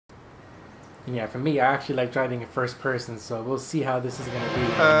And yeah, for me, I actually like driving in first person, so we'll see how this is going to be.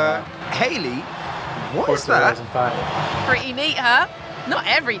 Haley, what is Forza that? Horizon 5. Pretty neat, huh? Not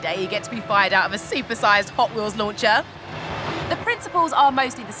every day you get to be fired out of a supersized Hot Wheels launcher. The principles are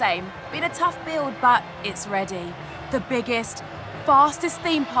mostly the same. Been a tough build, but it's ready. The biggest, fastest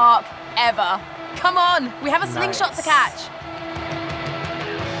theme park ever. Come on, we have a slingshot to catch.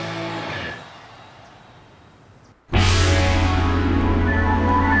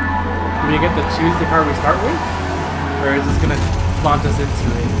 Do we get to choose the car we start with? Or is this going to launch us into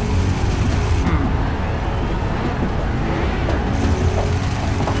it?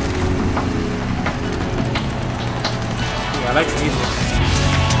 Ooh, I like the music.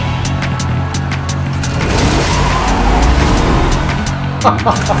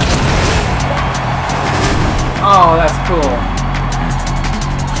 Oh, that's cool.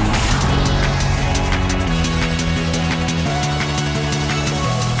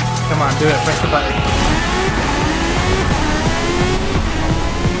 Come on, do it. Press the button.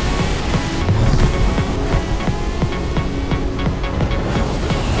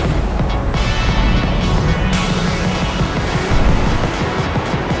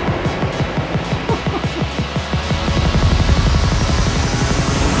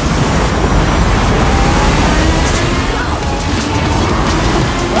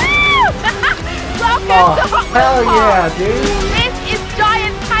 Welcome to Hot Wheels Hell yeah, Park. dude. This is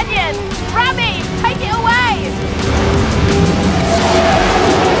Giant Canyon. Rami, take it away.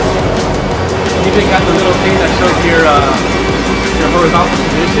 You even got the little thing that shows your horizontal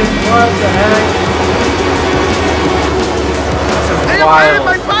position. What the heck? This is Hey, wild.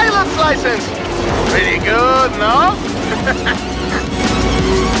 my pilot's license! Pretty good, no?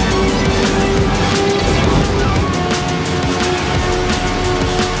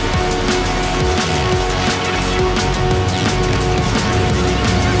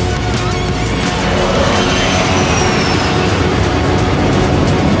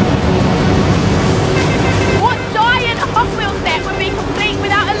 What giant Hot Wheels set would be complete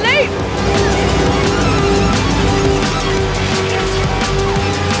without a loop?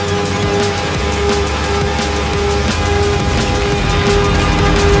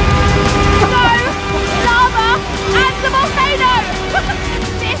 No! Lava! And the volcano!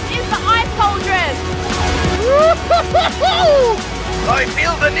 This is the ice cauldron! I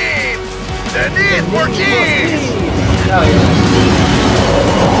feel the need! The need for cheese! Hell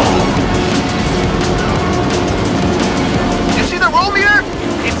yeah. You see the roll meter?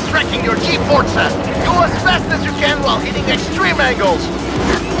 It's tracking your Jeep Forza. Go as fast as you can while hitting extreme angles.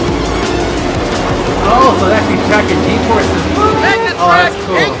 Oh, so that's actually tracking G-forces. Magnet Oh, track, that's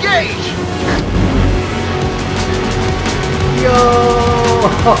cool. engage! Yo!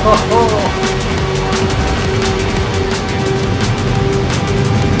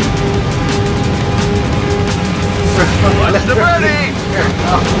 Watch the birdie!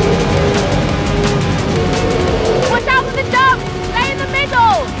 Watch out for the jump! Stay in the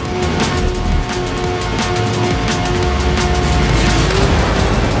middle!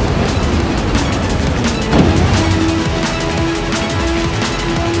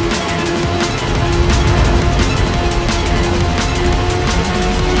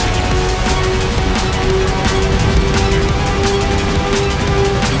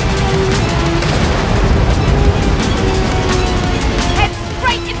 Head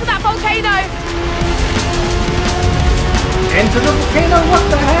straight into that volcano! Into the volcano?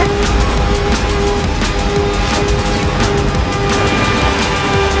 What the heck?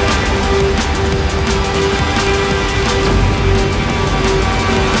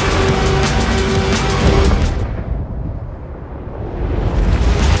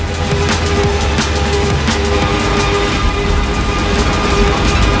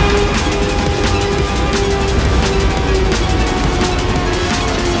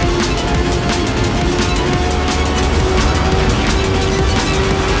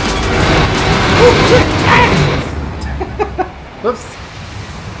 Whoops.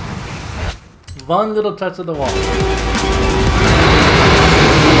 One little touch of the wall.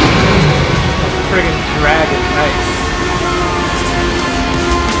 Friggin' dragon, nice.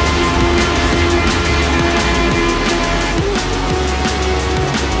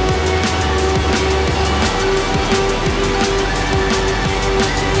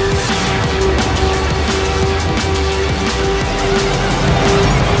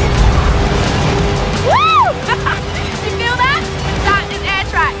 Woo! You feel that? That is air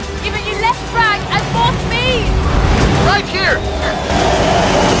track, giving you less drag and more speed. Right here!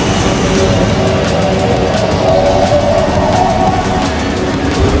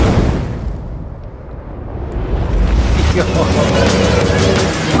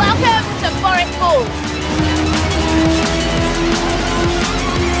 Welcome to Forza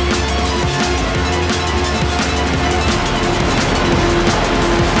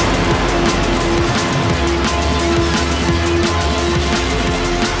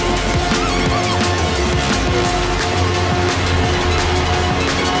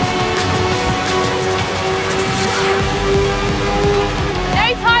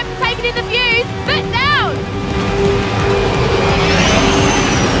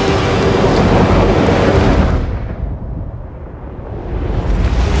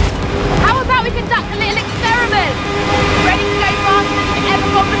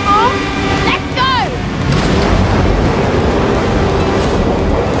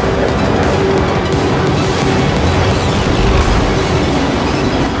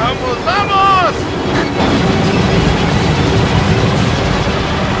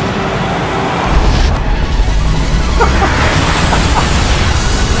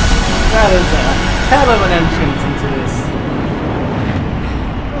That is a hell of an entrance into this.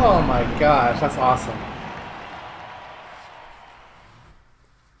 Oh my gosh, that's awesome.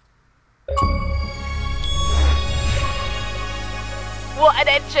 What an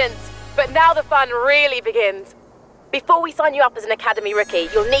entrance! But now the fun really begins. Before we sign you up as an Academy rookie,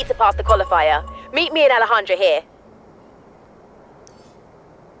 you'll need to pass the qualifier. Meet me and Alejandra here.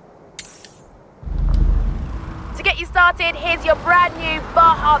 To get you started, here's your brand new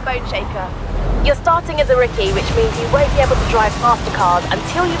Baja Bone Shaker. You're starting as a rookie, which means you won't be able to drive faster cars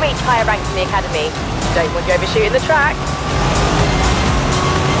until you reach higher ranks in the Academy. Don't want you overshooting the track.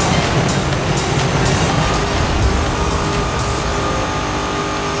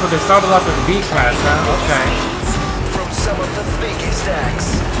 So they started off with B-Class, huh? Okay. From some of the biggest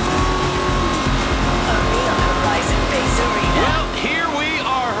acts. Well, here we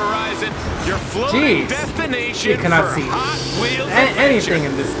are, Horizon. Your floating destination You cannot for see Hot Wheels anything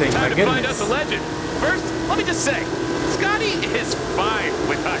in this thing, Time my to goodness. find us a legend. First, let me just say, Scotty is fine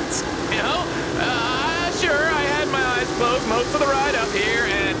with heights. You know, sure, I had my eyes closed most of the ride up here,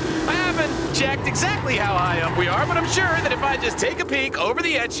 and I haven't checked exactly how high up we are, but I'm sure that if I just take a peek over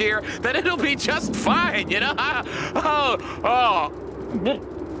the edge here, that it'll be just fine, you know? Oh,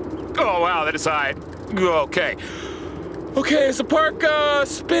 wow, that is high. Okay. Okay, is the park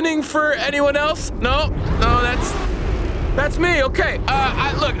spinning for anyone else? No, that's me. Okay.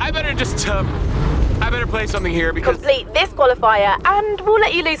 Look, I better just I better play something here because Complete this qualifier, and we'll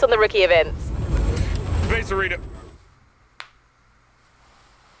let you loose on the rookie events. Space Arena.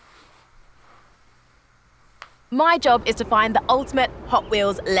 My job is to find the ultimate Hot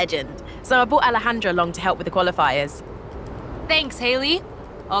Wheels legend, so I brought Alejandra along to help with the qualifiers. Thanks, Haley.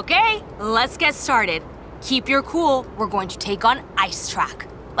 Okay, let's get started. Keep your cool. We're going to take on Ice Track.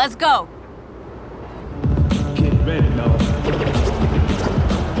 Let's go. Get ready, y'all.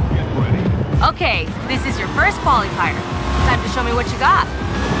 Get ready. Okay, this is your first qualifier. Time to show me what you got.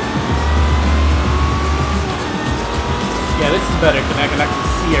 Yeah, this is better because I can actually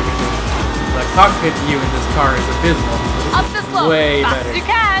see everything. The cockpit view in this car is abysmal. This Up is the slope, way fast better. as you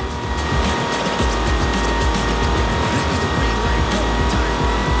can.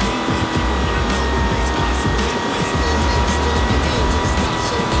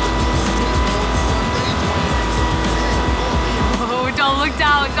 Oh, don't look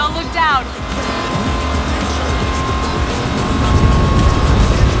down, don't look down.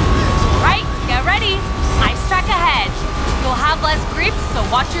 Right, get ready. Ice track ahead. You'll have less grip, so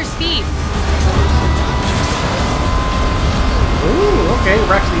watch your speed. Ooh, okay,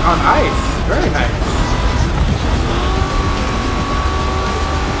 we're actually on ice. Very nice.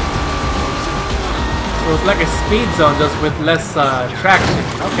 So it's like a speed zone just with less traction.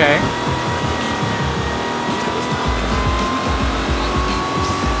 Okay.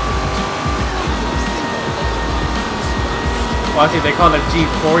 Well, actually, they call it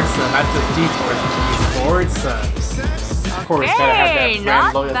G-Forza, not just G-Forza, G-Forza. Of course, gotta have that brand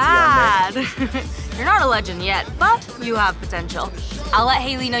Not loyalty bad. You're not a legend yet, but you have potential. I'll let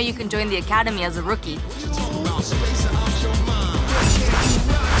Haley know you can join the academy as a rookie.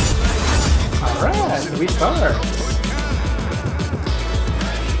 Alright, we start.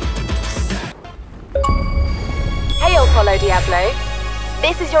 Hey, Apollo Diablo.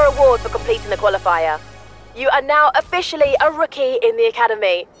 This is your award for completing the qualifier. You are now officially a rookie in the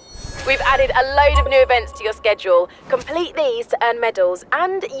Academy. We've added a load of new events to your schedule. Complete these to earn medals,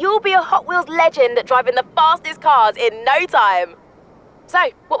 and you'll be a Hot Wheels legend driving the fastest cars in no time. So,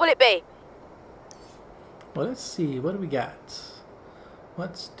 what will it be? Well, let's see. What do we got?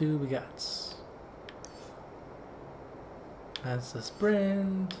 What do we got? That's a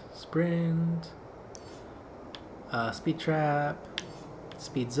sprint, speed trap,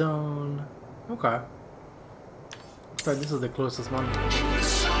 speed zone. Okay. So this is the closest one.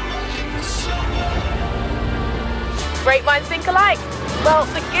 Great minds think alike. Well,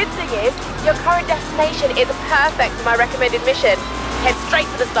 the good thing is, your current destination is perfect for my recommended mission. Head straight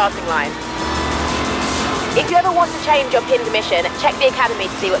to the starting line. If you ever want to change your pinned mission, check the Academy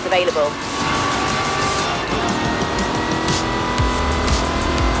to see what's available.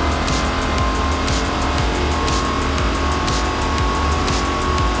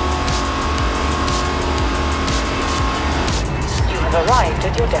 You have arrived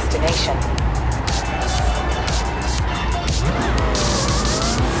at your destination.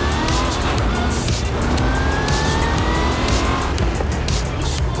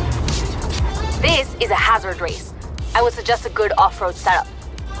 This is a hazard race. I would suggest a good off-road setup.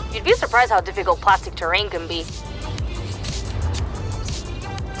 You'd be surprised how difficult plastic terrain can be.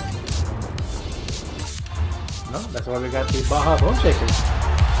 No, that's why we got the Baja Bone Shakers.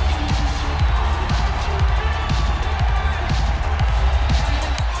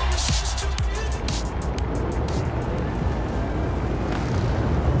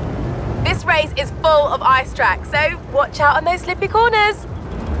 full of ice tracks, so watch out on those slippy corners.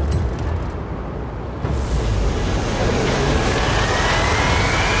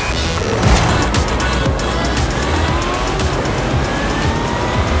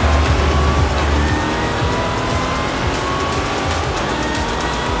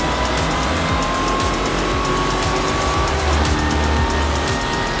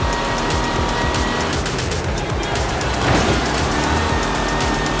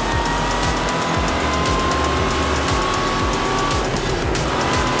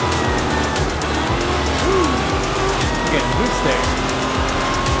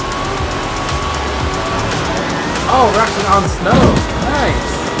 Oh, we're actually on snow.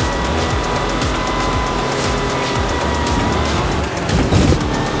 Nice.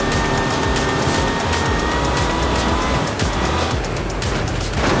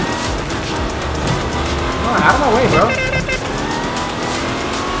 Come on, out of my way, bro.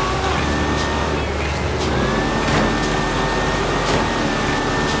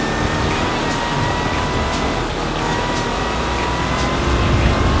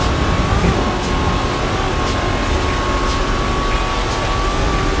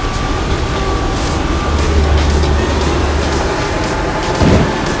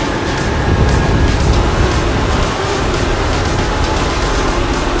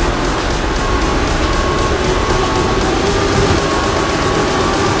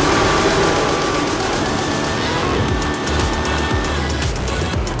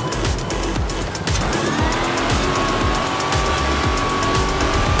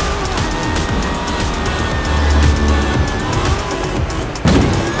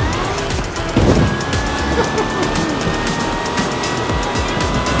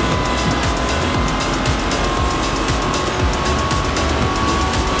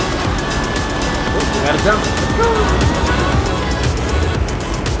 Gotta jump.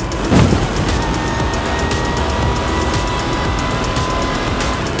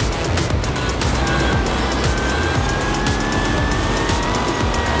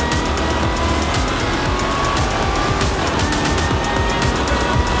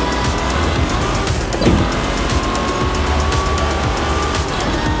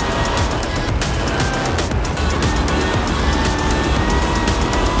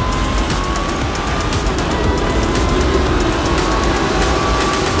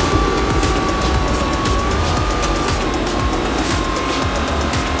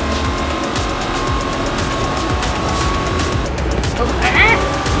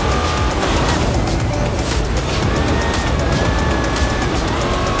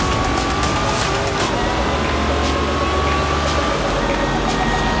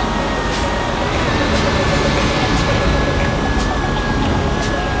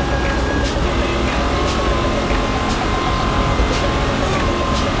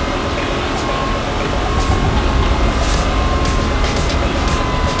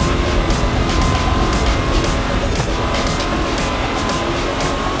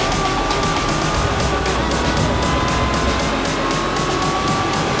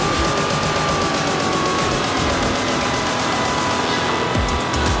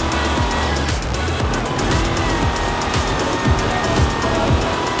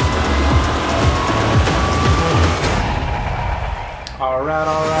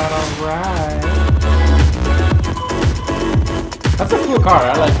 Alright. That's a cool car,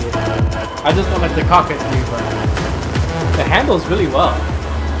 I like it. I just don't like the cockpit view, but it handles really well.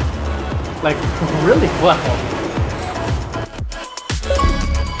 Like, really well.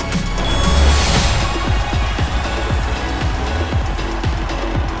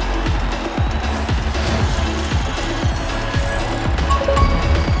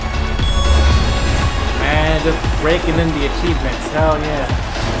 Just breaking in the achievements, hell yeah.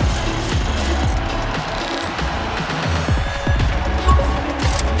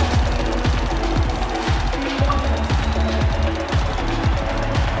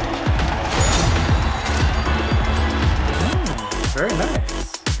 Very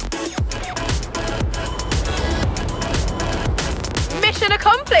nice. Mission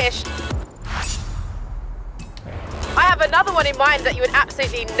accomplished! I have another one in mind that you would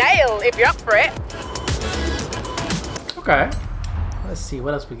absolutely nail if you're up for it. Okay. Let's see,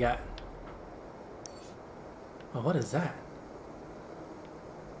 what else we got? Oh, what is that?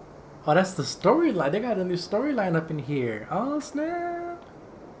 Oh, that's the storyline. They got a new storyline up in here. Oh, snap.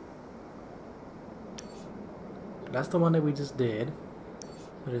 That's the one that we just did.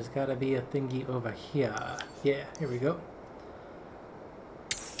 But there's gotta be a thingy over here. Yeah, here we go.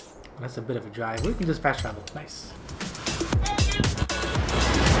 That's a bit of a drive. We can just fast travel. Nice.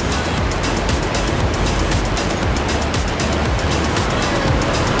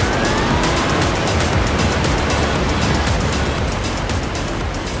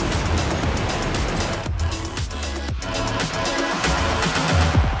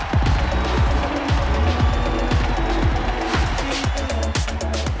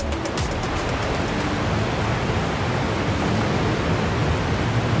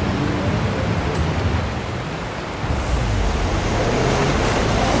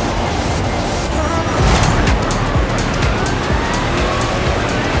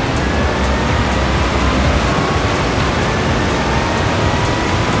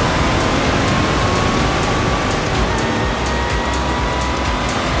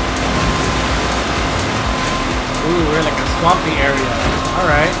 swampy area.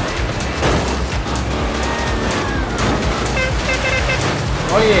 Alright.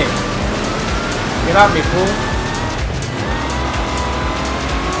 Oh yeah. Get out me, fool.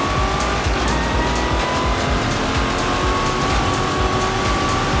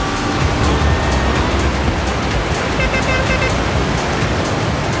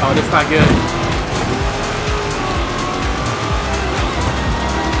 Oh, this is not good.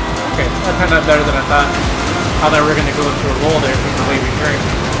 Okay, that turned out better than I thought. I thought we were gonna go into a roll there from the way we turned.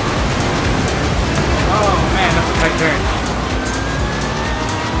 Oh man, that's a tight turn.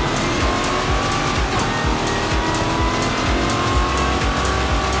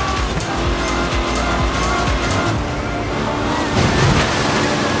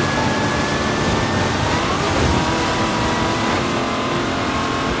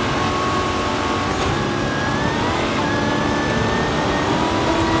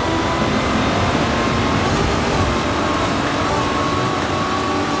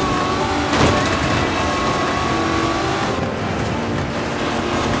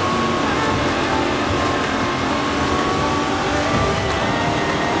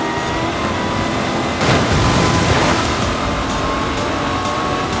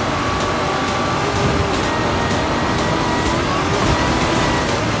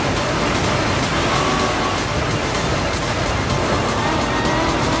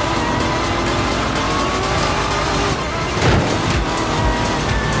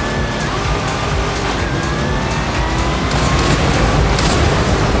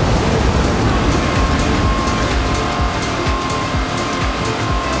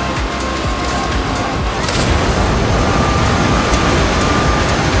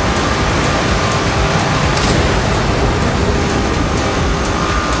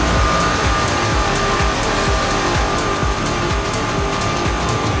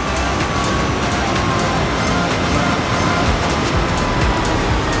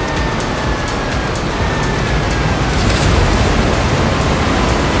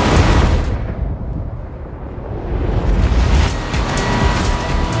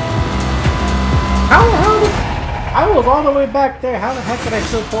 All the way back there. How the heck did I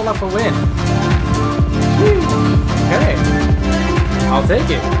still pull up a win? Okay, I'll take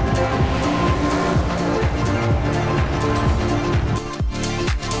it.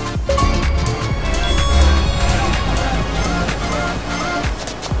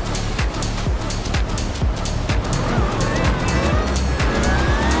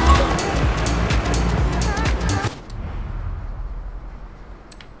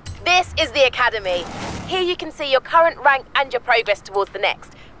 This is the Academy. Here you can see your current rank and your progress towards the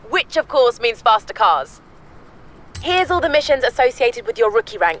next, which of course means faster cars. Here's all the missions associated with your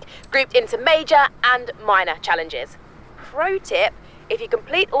rookie rank, grouped into major and minor challenges. Pro tip, if you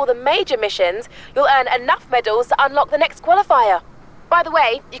complete all the major missions, you'll earn enough medals to unlock the next qualifier. By the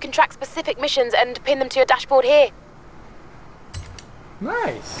way, you can track specific missions and pin them to your dashboard here.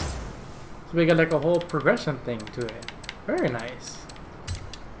 Nice. So we got like a whole progression thing to it. Very nice.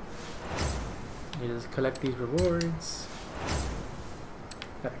 You just collect these rewards.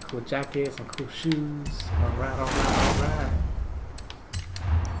 Got a cool jacket, some cool shoes. Alright, alright, alright.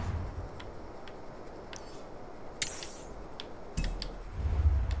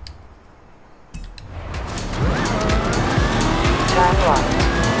 Turn right.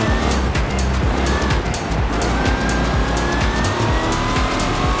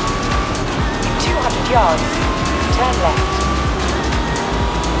 200 yards. Turn left.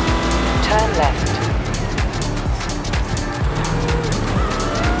 Turn left.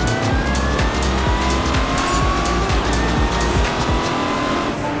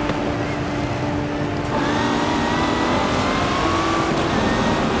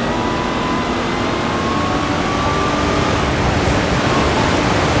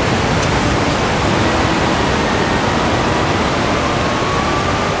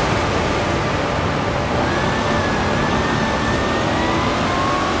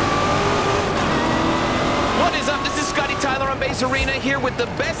 Arena here with the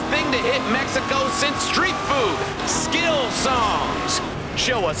best thing to hit Mexico since street food, skill songs.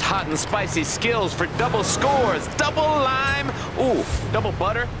 Show us hot and spicy skills for double scores, double lime, ooh, double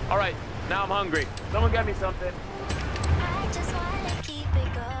butter. All right, now I'm hungry. Someone get me something. I just wanna keep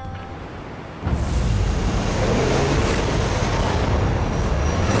it going.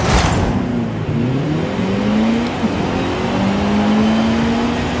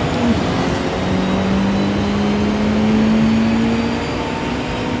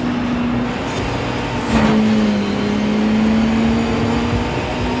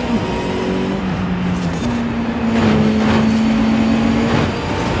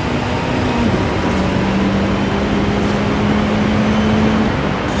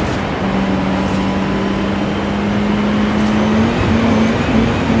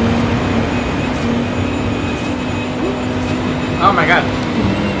 Oh my god.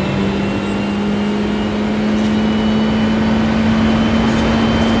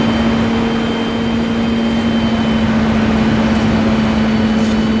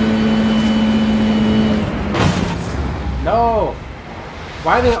 No!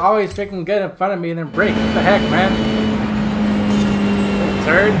 Why do they always freaking get in front of me and then brake? What the heck, man?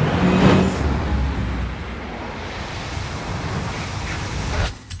 Third?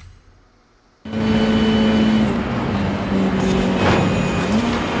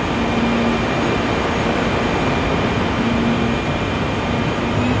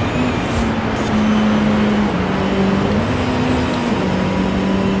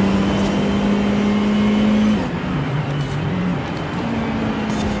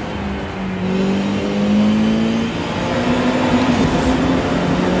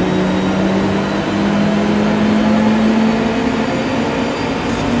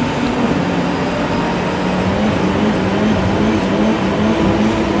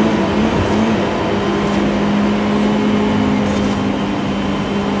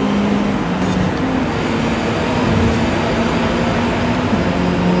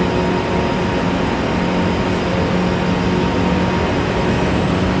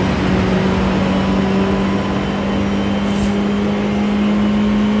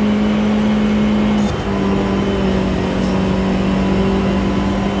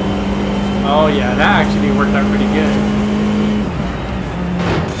 Oh yeah, that actually worked out pretty good.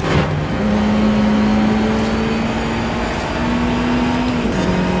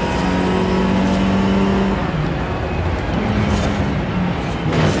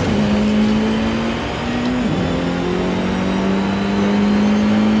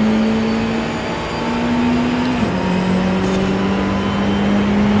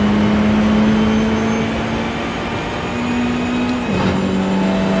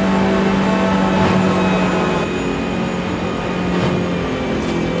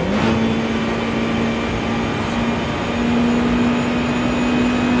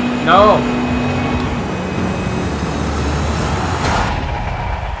 No!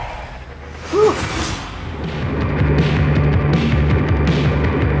 Whew.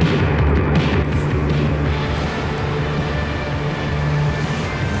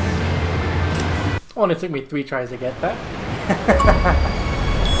 Only took me 3 tries to get that.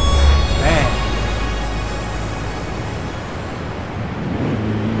 Man.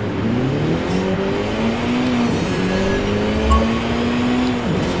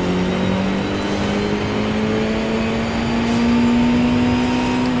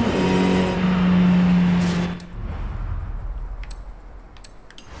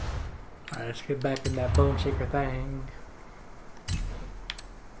 Alright, let's get back in that boom shaker thing.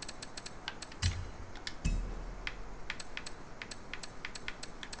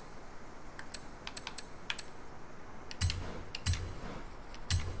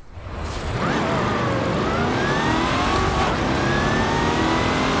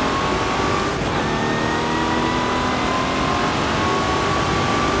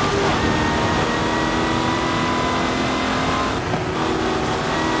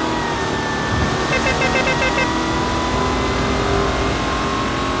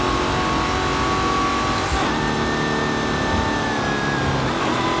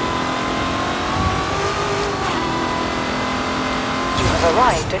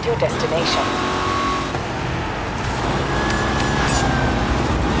 Arrived at your destination.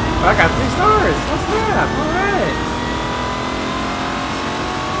 I got 3 stars! What's that? Alright!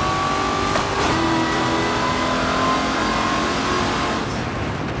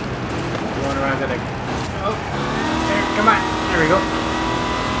 Going around to the... Oh! There, come on! There we go!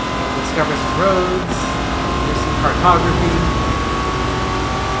 Discover some roads. There's some cartography.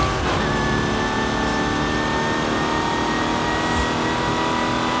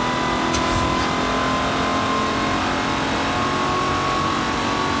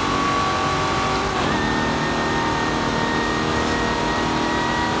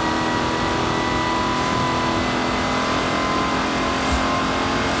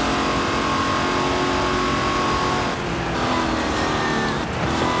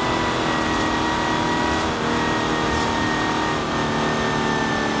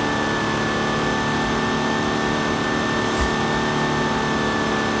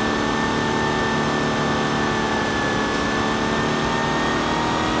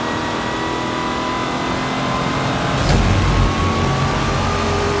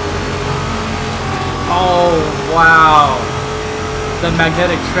 Wow, the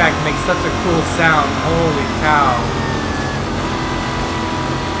magnetic track makes such a cool sound. Holy cow.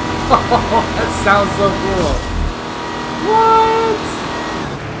 Oh, that sounds so cool. What?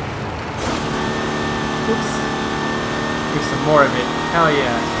 Oops. Here's some more of it. Hell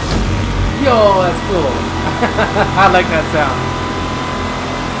yeah. Yo, that's cool. I like that sound.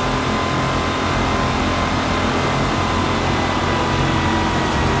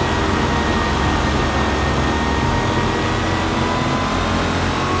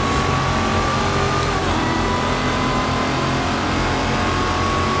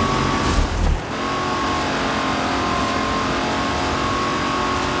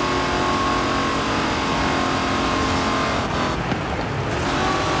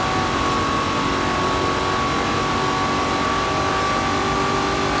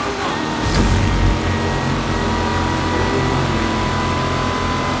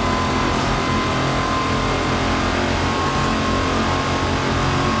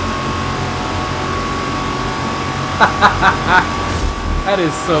 That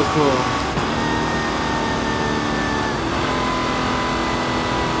is so cool.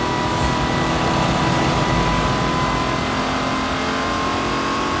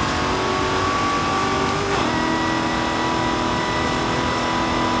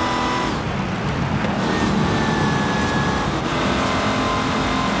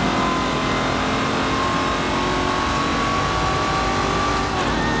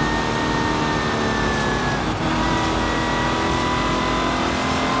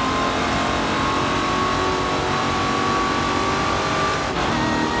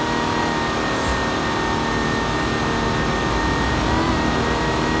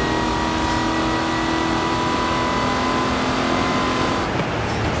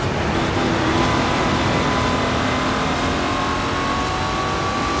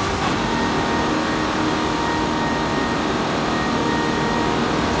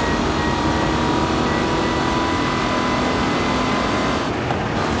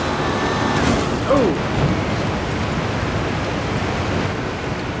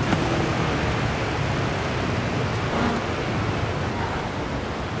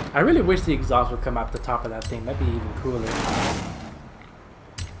 I really wish the exhaust would come out the top of that thing. That'd be even cooler.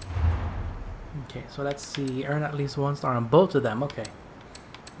 Okay, so let's see. Earn at least 1 star on both of them. Okay.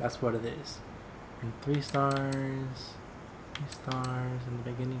 That's what it is. And 3 stars. 3 stars in the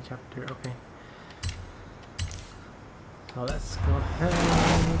beginning chapter. Okay. So let's go ahead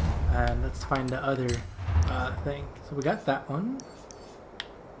and let's find the other thing. So we got that one.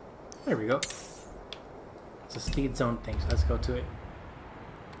 There we go. It's a speed zone thing, so let's go to it.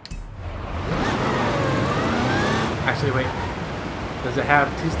 Actually, wait. Does it have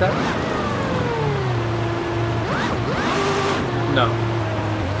 2-step? No.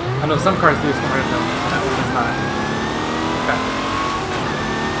 I know some cars do, some cars don't. That one does not. Okay.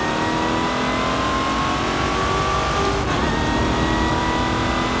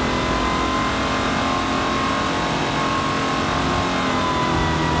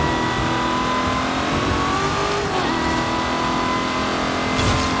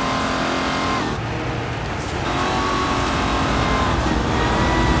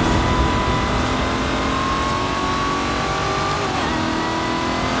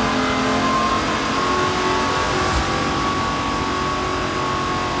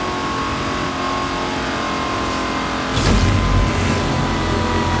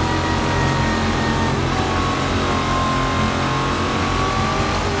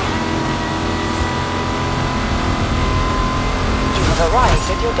 Arrived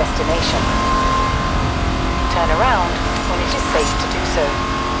at your destination. Turn around when it is safe to do so.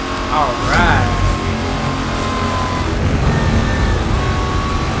 Alright.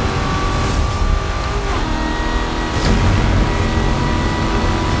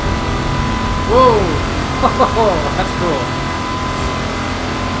 Whoa! That's cool.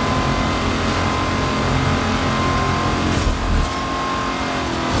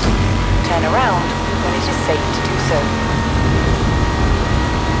 Turn around when it is safe to do so.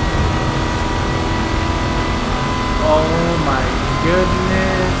 Oh my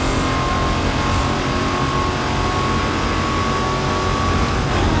goodness.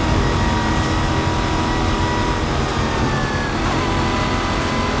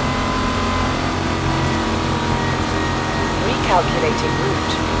 Recalculating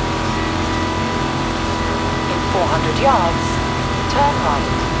route. In 400 yards, turn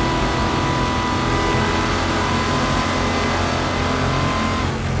right.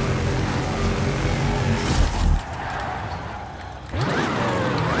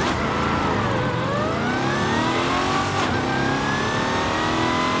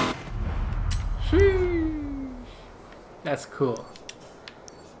 That's cool.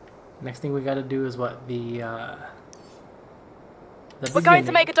 Next thing we gotta do is what? We're going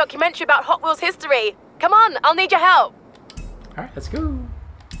to make a documentary about Hot Wheels history. Come on, I'll need your help. Alright, let's go.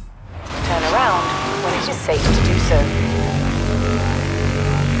 Turn around when it is safe to do so.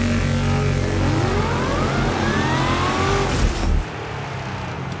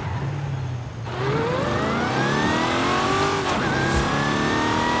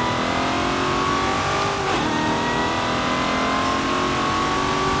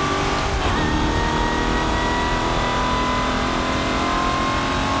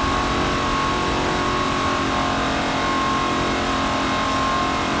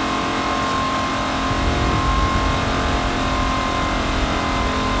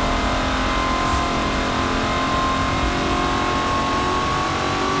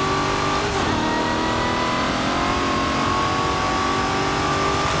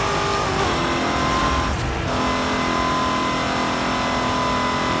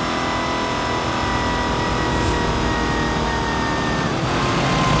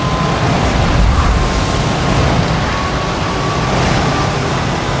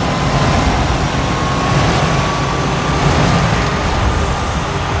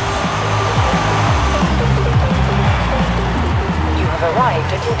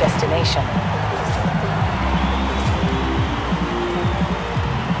 Arrived at your destination.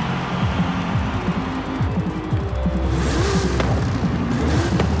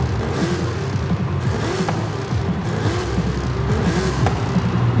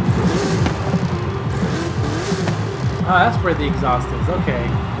 Oh, that's where the exhaust is. Okay.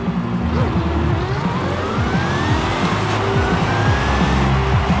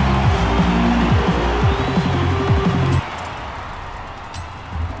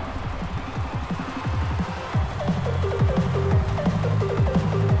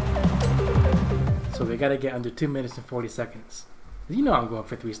 So we gotta get under 2 minutes and 40 seconds. You know I'm going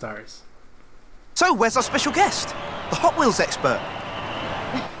for 3 stars. So, where's our special guest? The Hot Wheels expert.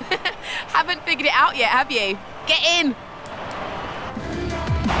 Haven't figured it out yet, have you? Get in!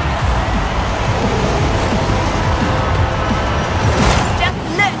 Just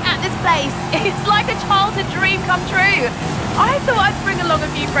look at this place. It's like a childhood dream come true. I thought I'd bring along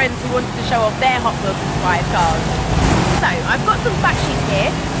a few friends who wanted to show off their Hot Wheels inspired cars. So, I've got some fact sheets here.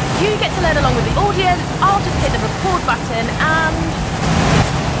 You get to learn along with the audience. I'll just hit the record button and...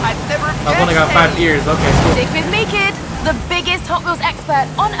 I've never I've only got 5 years. Okay, cool. Stick with me, kid. The biggest Hot Wheels expert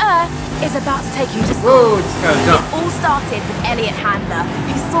on Earth is about to take you to school. Whoa, just gotta jump. It all started with Elliot Handler,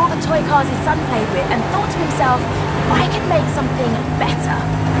 who saw the toy cars his son played with and thought to himself, I can make something better.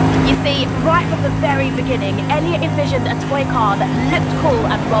 You see, right from the very beginning, Elliot envisioned a toy car that looked cool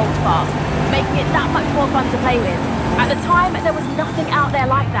and rolled fast, making it that much more fun to play with. At the time, there was nothing out there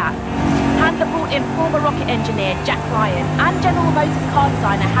like that. Handler brought in former rocket engineer Jack Ryan and General Motors car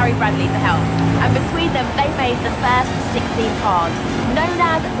designer Harry Bradley to help. And between them, they made the first 16 cars, known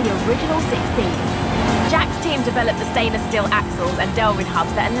as the original 16. Jack's team developed the stainless steel axles and Delrin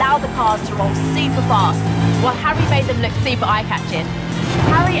hubs that allowed the cars to roll super fast, while Harry made them look super eye-catching.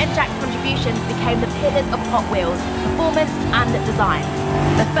 Harry and Jack's contributions became the pillars of Hot Wheels, performance and design.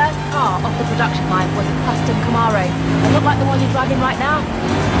 The first car off the production line was a custom Camaro, a lot like the one you're driving right now.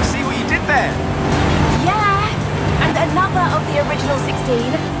 See what you did there? Yeah! And another of the original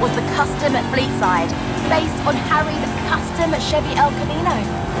 16 was the custom Fleetside, based on Harry's custom Chevy El Camino.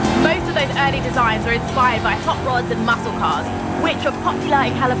 Most of those early designs are inspired by hot rods and muscle cars, which were popular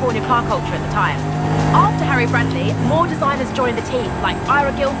in California car culture at the time. After Harry Bradley, more designers joined the team, like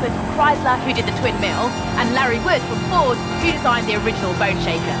Ira Guilford from Chrysler, who did the Twin Mill, and Larry Wood from Ford, who designed the original Bone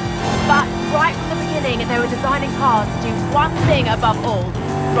Shaker. But right from the beginning, they were designing cars to do one thing above all: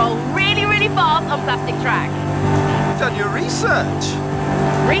 roll really, really fast on plastic track. Done your research.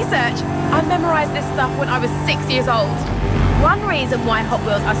 Research? I memorized this stuff when I was 6 years old. One reason why Hot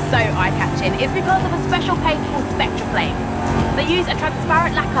Wheels are so eye-catching is because of a special paint called Spectraflame. They use a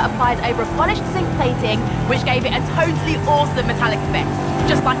transparent lacquer applied over a polished zinc plating, which gave it a totally awesome metallic effect.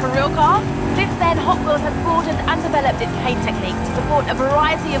 Just like a real car, since then Hot Wheels has broadened and developed its paint techniques to support a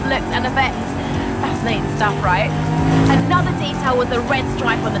variety of looks and effects. Fascinating stuff, right? Another detail was the red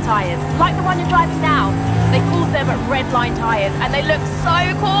stripe on the tyres, like the one you're driving now. They called them red line tyres, and they look so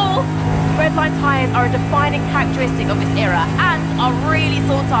cool! Red line tyres are a defining characteristic of this era and are really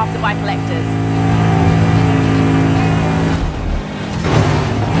sought after by collectors.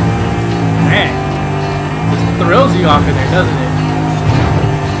 Man, just throws you off in there, doesn't it?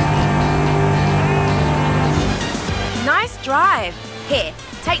 Nice drive. Here,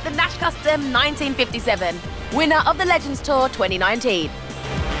 take the Nash Custom 1957, winner of the Legends Tour 2019.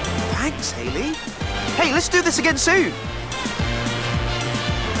 Thanks, Haley. Hey, let's do this again soon.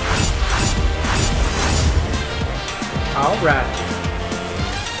 All right.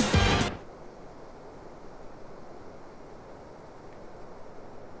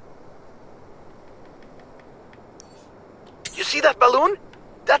 see that balloon?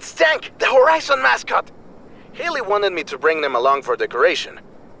 That's Tank, the Horizon mascot. Haley wanted me to bring them along for decoration.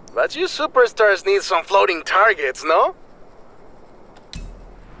 But you superstars need some floating targets, no?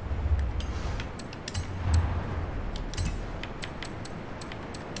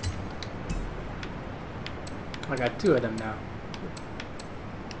 I got 2 of them now.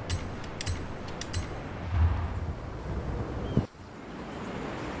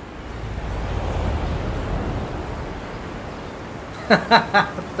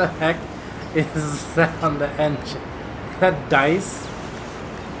 What the heck is that on the engine? That dice?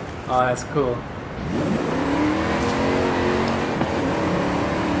 Oh, that's cool.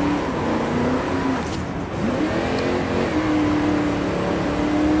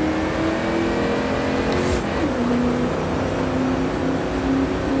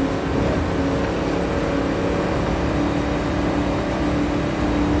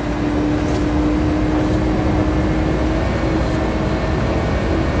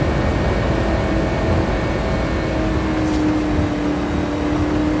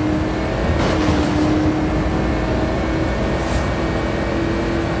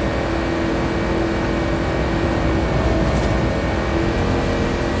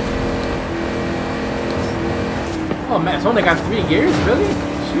 Oh man, it's only got 3 gears? Really?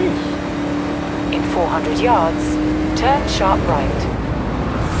 Sheesh. In 400 yards, turn sharp right.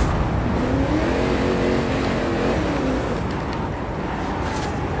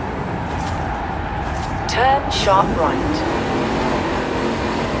 Turn sharp right.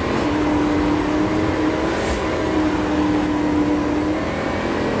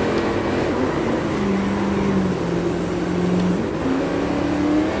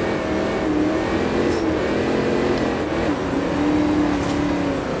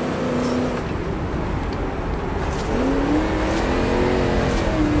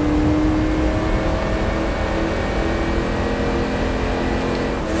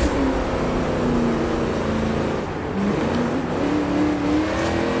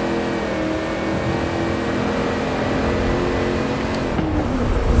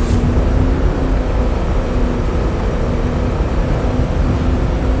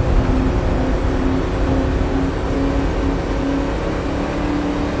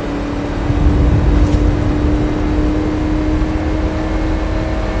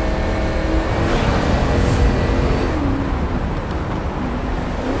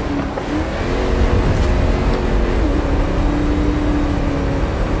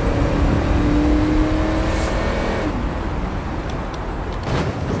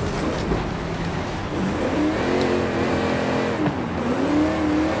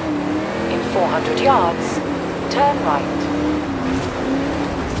 Yards, turn right.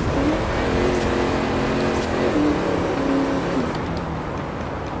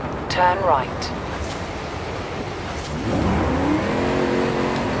 Turn right.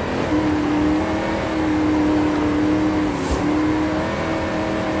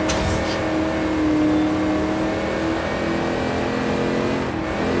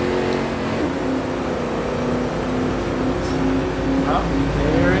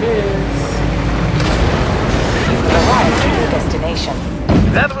 There it is.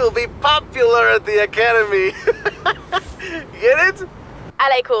 That will be popular at the Academy. Get it?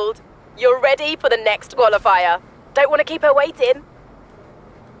 LA called. You're ready for the next qualifier. Don't want to keep her waiting.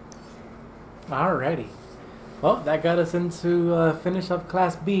 Alrighty. Well, that got us into finish up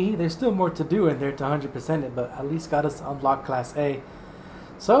Class B. There's still more to do in there to 100% it, but at least got us to unlock Class A.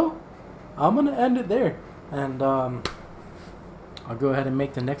 So, I'm going to end it there. And I'll go ahead and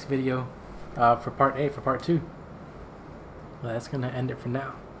make the next video for Part A, for Part 2. Well, that's going to end it for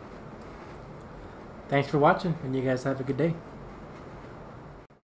now. Thanks for watching, and you guys have a good day.